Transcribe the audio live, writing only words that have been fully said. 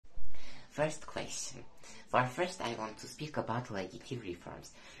First question. First, I want to speak about legislative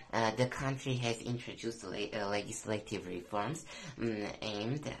reforms. The country has introduced legislative reforms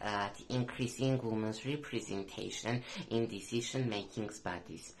aimed at increasing women's representation in decision-making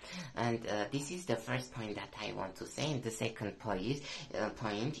bodies. And this is the first point that I want to say. And the second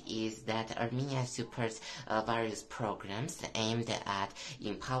point is that Armenia supports various programs aimed at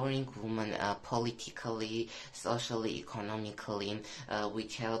empowering women politically, socially, economically,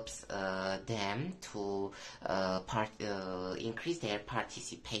 which helps them to increase their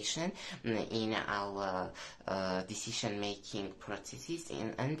participation in our decision-making processes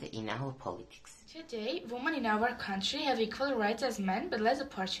and in our politics. Today, women in our country have equal rights as men but less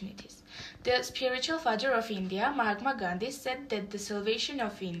opportunities. The spiritual father of India, Mahatma Gandhi, said that the salvation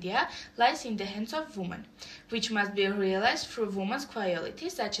of India lies in the hands of women, which must be realized through women's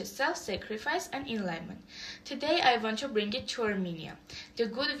qualities such as self-sacrifice and enlightenment. Today, I want to bring it to Armenia. The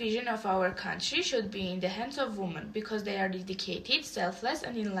good vision of our country should be in the hands of women because they are dedicated, selfless,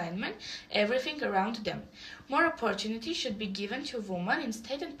 and enlightenment everything around them. More opportunity should be given to women in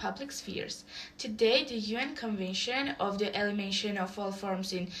state and public spheres. Today, the UN Convention of the Elimination of All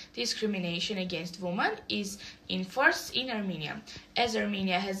Forms of Discrimination against Women is in force in Armenia, as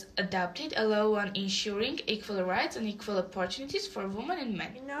Armenia has adopted a law on ensuring equal rights and equal opportunities for women and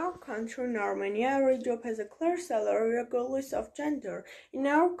men. In our country, in Armenia, every job has a clear salary regardless of gender. In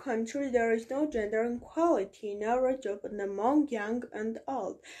our country, there is no gender inequality in every job and among young and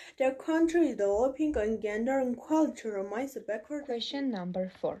old. The country is developing and gender inequality remains a backward. Question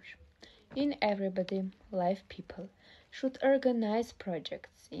number 4. In everybody, live people should organize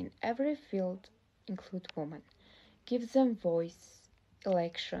projects in every field, include women, give them voice,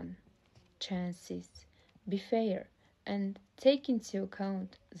 election, chances, be fair, and take into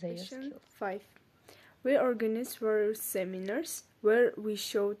account their skills. 5. We organize various seminars where we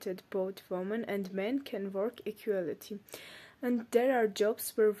show that both women and men can work equality. And there are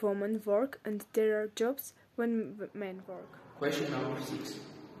jobs where women work and there are jobs when men work. Question number 6.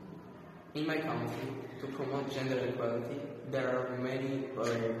 In my country, to promote gender equality, there are many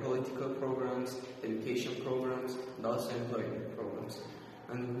political programs, education programs, and also employment programs.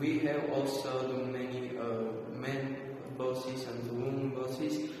 And we have also many men bosses and women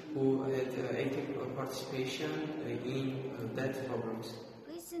bosses who had active participation in that programs.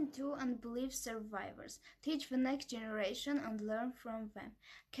 Listen to and believe survivors, teach the next generation and learn from them.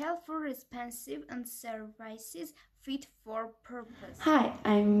 Care for responsive and services fit for purpose. Hi,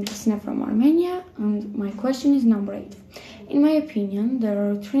 I'm Vesna from Armenia and my question is number 8. In my opinion, there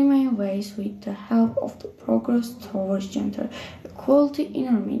are 3 main ways with the help of the progress towards gender equality in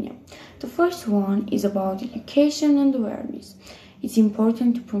Armenia. The first one is about education and awareness. It's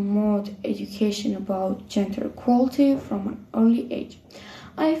important to promote education about gender equality from an early age.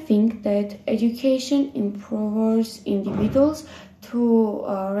 I think that education empowers individuals to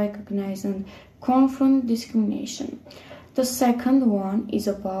recognize and confront discrimination. The second one is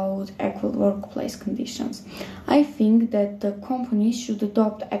about equal workplace conditions. I think that the companies should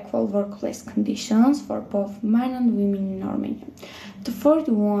adopt equal workplace conditions for both men and women in Armenia. The third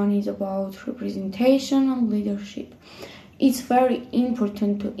one is about representation and leadership. It's very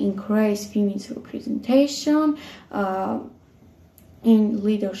important to increase female representation in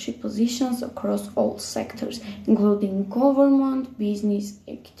leadership positions across all sectors, including government, business,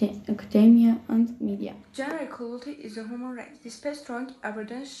 academia, and media. Gender equality is a human right. Despite strong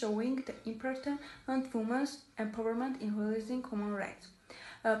evidence showing the importance of women's empowerment in realizing human rights.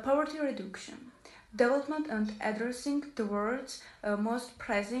 Poverty reduction, development and addressing the world's most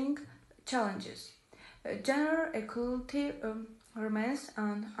pressing challenges. Gender equality remains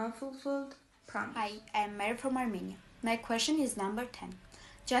an unfulfilled promise. Hi, I'm Mary from Armenia. My question is number 10.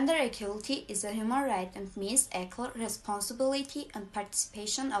 Gender equality is a human right and means equal responsibility and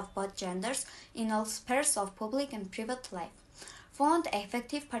participation of both genders in all spheres of public and private life. Full and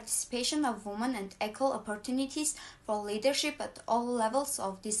effective participation of women and equal opportunities for leadership at all levels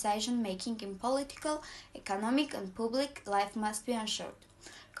of decision-making in political, economic, and public life must be ensured.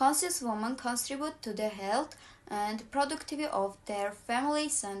 Conscious women contribute to the health and productivity of their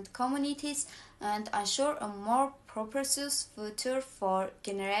families and communities and ensure a more prosperous future for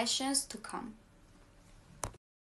generations to come.